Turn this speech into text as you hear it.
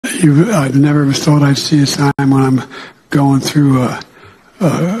I never thought I'd see a time when I'm going through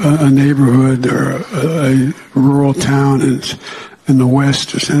a neighborhood or a rural town in the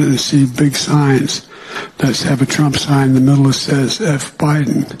West or something and see big signs that have a Trump sign in the middle that says F.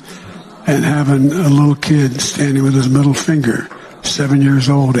 Biden, and having a little kid standing with his middle finger, 7 years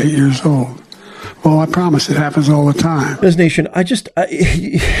old, 8 years old. Well, I promise it happens all the time. Nez Nation,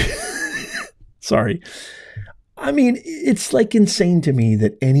 sorry. I mean, it's like insane to me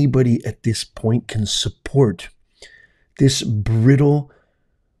that anybody at this point can support this brittle,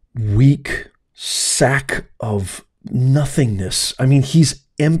 weak sack of nothingness. I mean, he's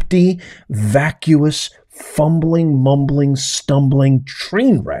empty, vacuous, fumbling, mumbling, stumbling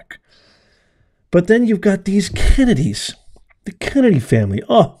train wreck. But then you've got these Kennedys, the Kennedy family.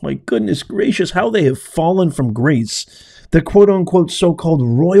 Oh, my goodness gracious, how they have fallen from grace. The quote-unquote so-called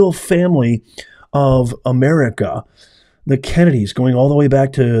royal family of America, the Kennedys, going all the way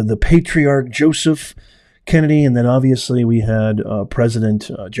back to the patriarch Joseph Kennedy, and then obviously we had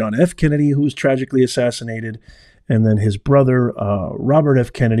President John F. Kennedy, who was tragically assassinated, and then his brother Robert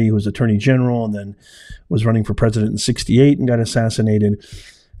F. Kennedy, who was Attorney General, and then was running for president in '68 and got assassinated.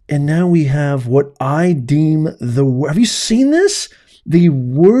 And now we have what I deem have you seen this? The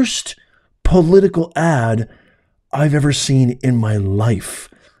worst political ad I've ever seen in my life.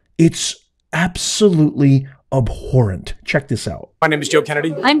 It's absolutely abhorrent. Check this out. My name is Joe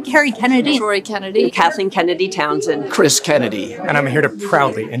Kennedy. I'm Carrie Kennedy. Troy Kennedy. Kathleen Kennedy Townsend. Chris Kennedy. And I'm here to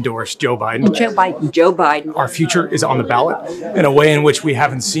proudly endorse Joe Biden. Joe Biden. Joe Biden. Our future is on the ballot in a way in which we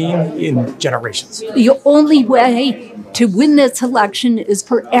haven't seen in generations. The only way to win this election is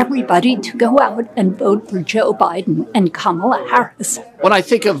for everybody to go out and vote for Joe Biden and Kamala Harris. When I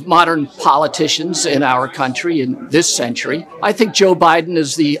think of modern politicians in our country in this century, I think Joe Biden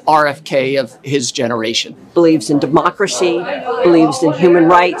is the RFK of his generation. Believes in democracy, believes in human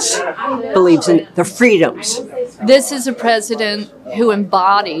rights, believes in the freedoms. This is a president who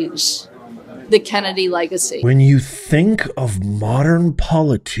embodies the Kennedy legacy. When you think of modern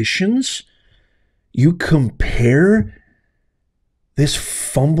politicians, you compare this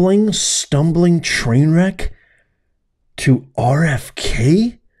fumbling, stumbling train wreck to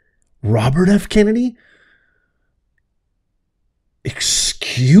RFK, Robert F. Kennedy?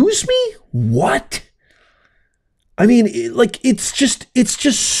 Excuse me? What? I mean, it's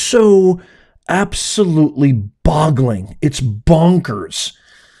just so absolutely boggling. It's bonkers.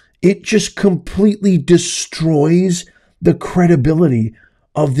 It just completely destroys the credibility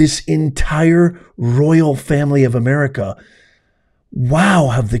of this entire royal family of America. Wow,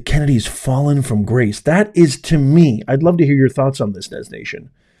 have the Kennedys fallen from grace. That is, to me, I'd love to hear your thoughts on this, Nez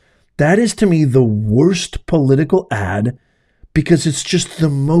Nation. That is, to me, the worst political ad because it's just the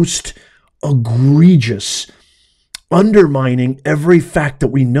most egregious, undermining every fact that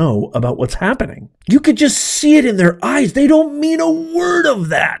we know about what's happening. You could just see it in their eyes. They don't mean a word of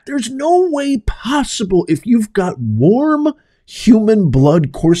that. There's no way possible, if you've got warm human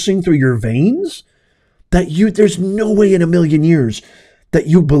blood coursing through your veins, that there's no way in a million years that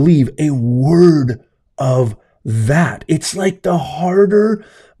you believe a word of that. It's like the harder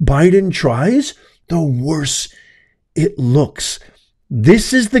Biden tries, the worse it looks.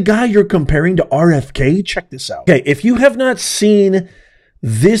 This is the guy you're comparing to RFK? Check this out. Okay, if you have not seen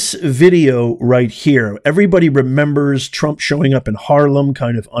this video right here, everybody remembers Trump showing up in Harlem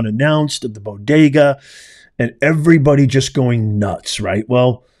kind of unannounced at the bodega and everybody just going nuts, right?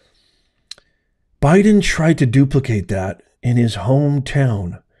 Well, Biden tried to duplicate that in his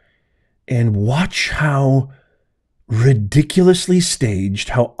hometown, and watch how ridiculously staged,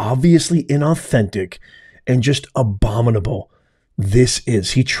 how obviously inauthentic and just abominable this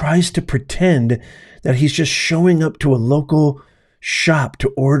is. He tries to pretend that he's just showing up to a local shop to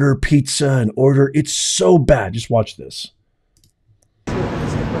order pizza and order. It's so bad. Just watch this.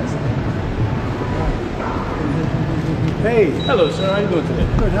 Hey. Hello, sir. How are you doing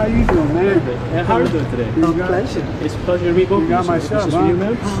today? Good. How you doing, man? Yeah, how are you doing today? Pleasure. It's a pleasure to meet both of you. Got myself, This is for you,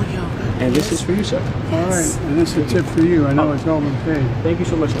 ma'am. Oh, yeah. And this is for you, sir. All right. And this is a tip for you. I know it's all been paid. Thank you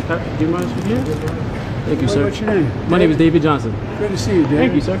so much. Do you mind speaking? Thank you, sir. What's your name? My name is David Johnson. Good to see you, David.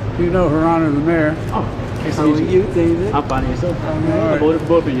 Thank you, sir. You know Her Honor the Mayor. Oh, nice to How are meet you, David? I'm fine, yourself. I'm all right. I voted for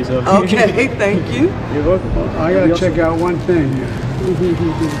both of you, sir. Okay, thank you. You're welcome. I got to check out one thing.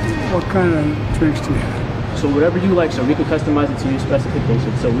 What kind of drinks do you have? So whatever you like, sir, we can customize it to your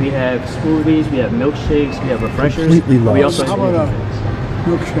specifications. So we have smoothies, we have milkshakes, we have refreshers. Completely lost. We also How about a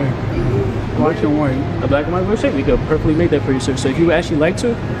milkshake? Black and white. A black and white milkshake, we could perfectly make that for you, sir. So if you would actually like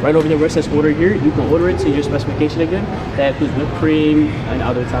to, right over there where it says order here, you can order it to your specification again. That includes whipped cream and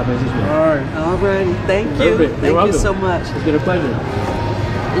other toppings as well. All right. All righty. Thank you. Perfect. Thank You're you welcome. so much. It's been a pleasure.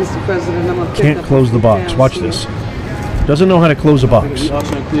 Mr. President, I'm gonna Can't close the box. Watch this. Doesn't know how to close a box. We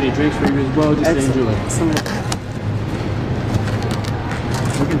also included drinks for you as well, just to enjoy.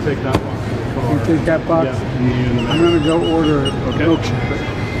 We can take that one. You take that box? Yeah. I'm going to go order a milkshake.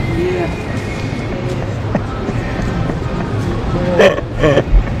 Yeah.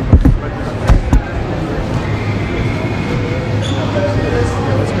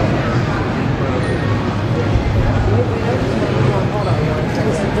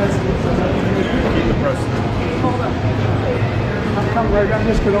 I'm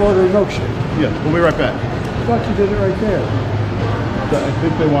just going to order a milkshake. Yeah, we'll be right back. I thought you did it right there. I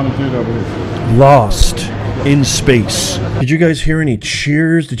think they want to do it over here. Lost in space. Did you guys hear any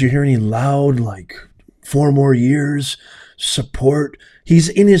cheers? Did you hear any loud, like, 4 more years support? He's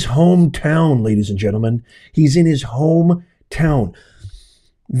in his hometown, ladies and gentlemen. He's in his hometown.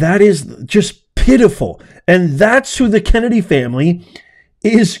 That is just pitiful. And that's who the Kennedy family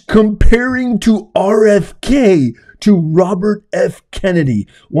is comparing to RFK, to Robert F. Kennedy,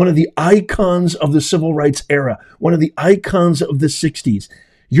 one of the icons of the civil rights era, one of the icons of the 60s.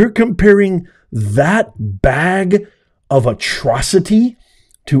 You're comparing that bag of atrocity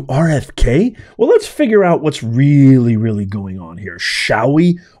to RFK? Well, let's figure out what's really, really going on here, shall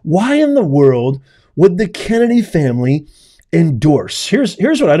we? Why in the world would the Kennedy family endorse? Here's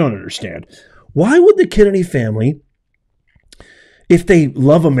what I don't understand. Why would the Kennedy family, if they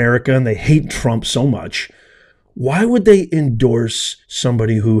love America and they hate Trump so much, why would they endorse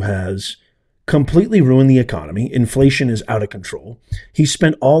somebody who has completely ruined the economy? Inflation is out of control. He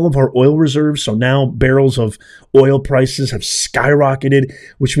spent all of our oil reserves, so now barrels of oil prices have skyrocketed,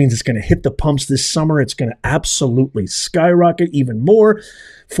 which means it's going to hit the pumps this summer. It's going to absolutely skyrocket even more.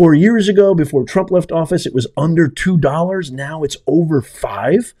 4 years ago, before Trump left office, it was under $2. Now it's over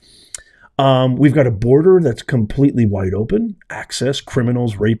 $5. We've got a border that's completely wide open. Access,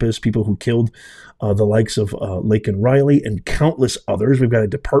 criminals, rapists, people who killed the likes of Laken Riley and countless others. We've got a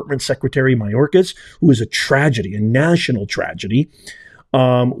Department Secretary, Mayorkas, who is a tragedy, a national tragedy.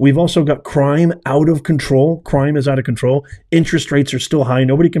 We've also got crime out of control. Crime is out of control. Interest rates are still high.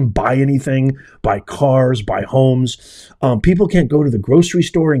 Nobody can buy anything, buy cars, buy homes. People can't go to the grocery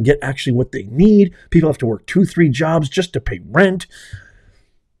store and get actually what they need. People have to work 2-3 jobs just to pay rent.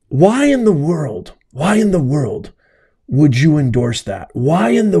 Why in the world would you endorse that?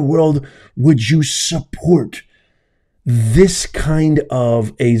 Why in the world would you support this kind of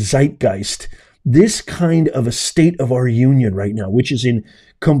a zeitgeist, this kind of a state of our union right now, which is in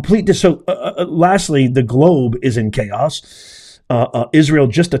complete lastly, the globe is in chaos. Israel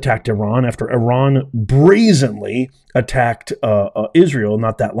just attacked Iran after Iran brazenly attacked Israel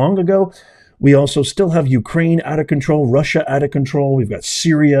not that long ago. We also still have Ukraine out of control, Russia out of control. We've got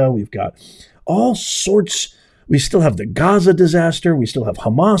Syria. We've got all sorts. We still have the Gaza disaster. We still have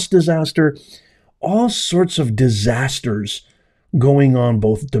Hamas disaster. All sorts of disasters going on,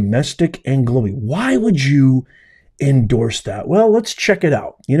 both domestic and globally. Why would you endorse that? Well, let's check it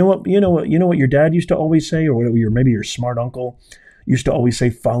out. You know what your dad used to always say, or maybe your smart uncle used to always say,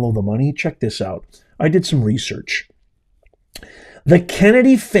 follow the money. Check this out. I did some research. The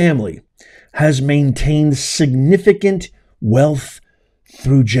Kennedy family has maintained significant wealth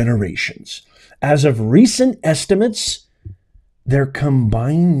through generations. As of recent estimates, their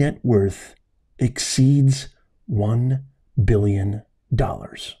combined net worth exceeds $1 billion.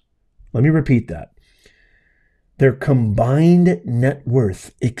 Let me repeat that. Their combined net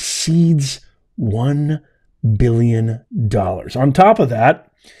worth exceeds $1 billion. On top of that,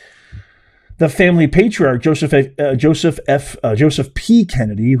 the family patriarch, Joseph P.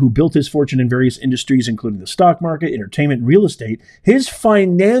 Kennedy, who built his fortune in various industries, including the stock market, entertainment, and real estate, his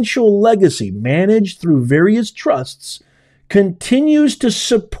financial legacy, managed through various trusts, continues to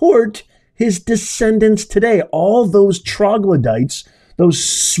support his descendants today. All those troglodytes, those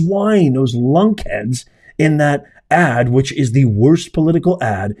swine, those lunkheads in that ad, which is the worst political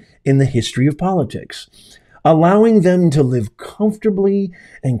ad in the history of politics, allowing them to live comfortably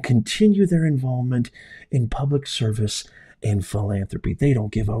and continue their involvement in public service and philanthropy. They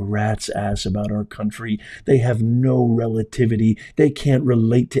don't give a rat's ass about our country. They have no relativity. They can't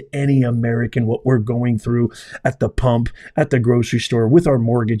relate to any American what we're going through at the pump, at the grocery store, with our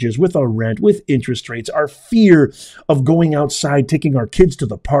mortgages, with our rent, with interest rates, our fear of going outside, taking our kids to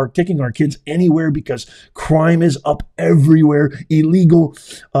the park, taking our kids anywhere because crime is up everywhere. Illegal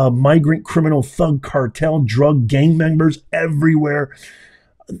migrant criminal thug cartel, drug gang members everywhere.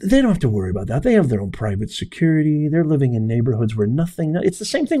 They don't have to worry about that. They have their own private security. They're living in neighborhoods where it's the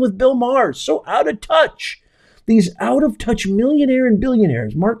same thing with Bill Maher. So out of touch. These out-of-touch millionaire and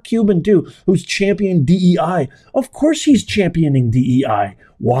billionaires, Mark Cuban too, who's championing DEI. Of course he's championing DEI.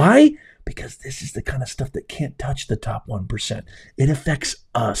 Why? Because this is the kind of stuff that can't touch the top 1%. It affects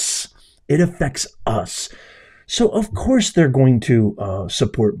us. It affects us. So of course they're going to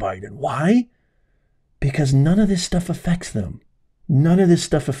support Biden. Why? Because none of this stuff affects them. None of this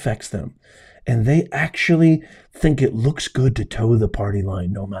stuff affects them. And they actually think it looks good to toe the party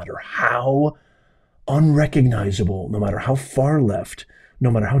line, no matter how unrecognizable, no matter how far left,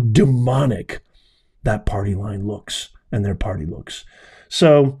 no matter how demonic that party line looks and their party looks.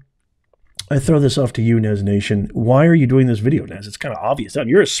 So I throw this off to you, Nez Nation. Why are you doing this video, Nez? It's kind of obvious.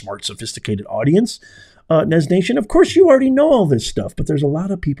 You're a smart, sophisticated audience. Nez Nation, of course you already know all this stuff, but there's a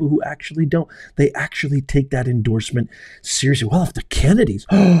lot of people who actually don't. They actually take that endorsement seriously. Well, if the Kennedys,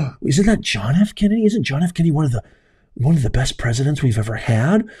 isn't that John F. Kennedy? Isn't John F. Kennedy one of the best presidents we've ever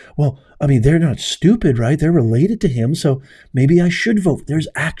had? Well, I mean, they're not stupid, right? They're related to him, so maybe I should vote. There's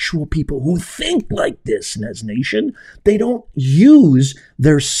actual people who think like this, Nez Nation. They don't use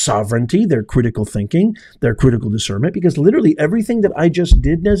their sovereignty, their critical thinking, their critical discernment, because literally everything that I just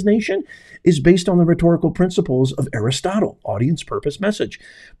did, Nez Nation, is based on the rhetorical principles of Aristotle, audience, purpose, message.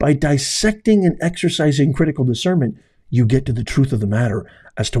 By dissecting and exercising critical discernment, you get to the truth of the matter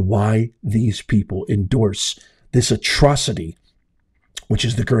as to why these people endorse this atrocity, which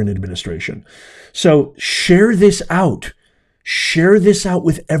is the current administration. So share this out. Share this out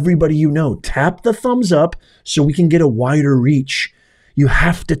with everybody you know. Tap the thumbs up so we can get a wider reach. You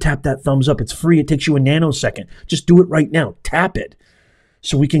have to tap that thumbs up. It's free. It takes you a nanosecond. Just do it right now. Tap it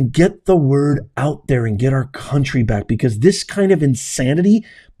so we can get the word out there and get our country back, because this kind of insanity,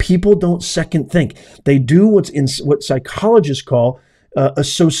 people don't second think. They do what psychologists call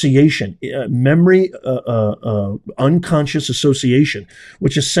association, memory, unconscious association,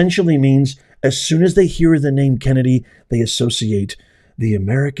 which essentially means as soon as they hear the name Kennedy, they associate the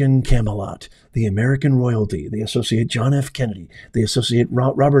American Camelot, the American royalty. They associate John F. Kennedy. They associate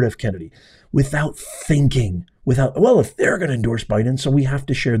Robert F. Kennedy without thinking, if they're going to endorse Biden, so we have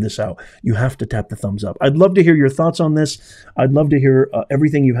to share this out. You have to tap the thumbs up. I'd love to hear your thoughts on this. I'd love to hear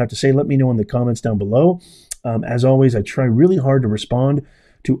everything you have to say. Let me know in the comments down below. As always, I try really hard to respond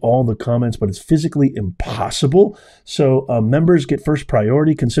to all the comments, but it's physically impossible. So members get first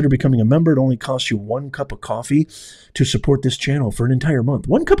priority. Consider becoming a member. It only costs you 1 cup of coffee to support this channel for an entire month.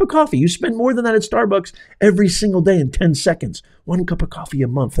 1 cup of coffee. You spend more than that at Starbucks every single day in 10 seconds. 1 cup of coffee a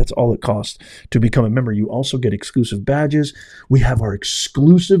month. That's all it costs to become a member. You also get exclusive badges. We have our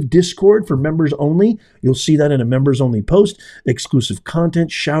exclusive Discord for members only. You'll see that in a members only post. Exclusive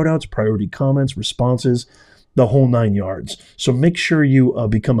content, shout outs, priority comments, responses, the whole 9 yards. So make sure you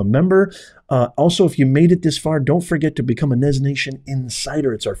become a member. Also, if you made it this far, don't forget to become a Nez Nation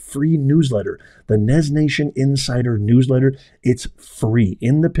Insider. It's our free newsletter, the Nez Nation Insider newsletter. It's free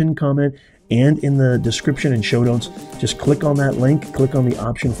in the pinned comment and in the description and show notes. Just click on that link, click on the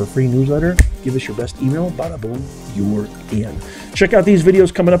option for free newsletter, give us your best email, bada boom, you're in. Check out these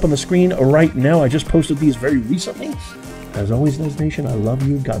videos coming up on the screen right now. I just posted these very recently. As always, Nez Nation, I love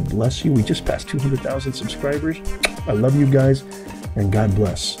you. God bless you. We just passed 200,000 subscribers. I love you guys, and God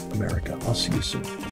bless America. I'll see you soon.